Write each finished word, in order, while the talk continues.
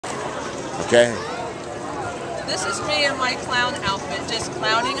Okay? This is me in my clown outfit, just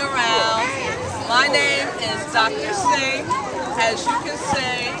clowning around. My name is Dr. Singh. As you can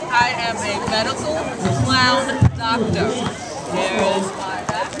see, I am a medical clown doctor. Here is my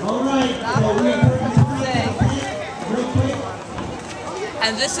Dr. Singh.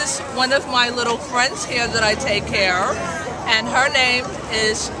 And this is one of my little friends here that I take care of. And her name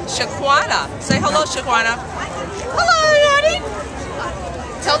is Shaquana. Say hello, Shaquana. Hello, everybody.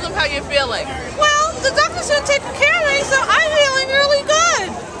 Tell them how you're feeling. Well, the doctor's been taking care of me, so I'm feeling really good.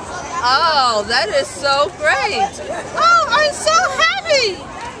 Oh, that is so great. Oh, I'm so happy.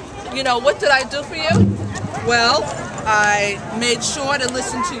 You know, what did I do for you? Well, I made sure to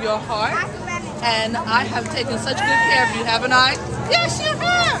listen to your heart, and I have taken such good care of you, haven't I? Yes, you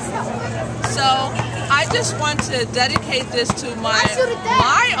have. So I just want to dedicate this to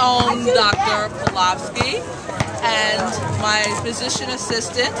my own Dr. Polovsky and my physician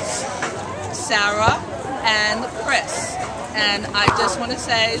assistants, Sarah and Chris. And I just want to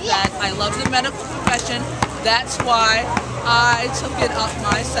say that I love the medical profession. That's why I took it up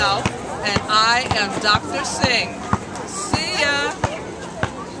myself. And I am Dr. Singh. See ya.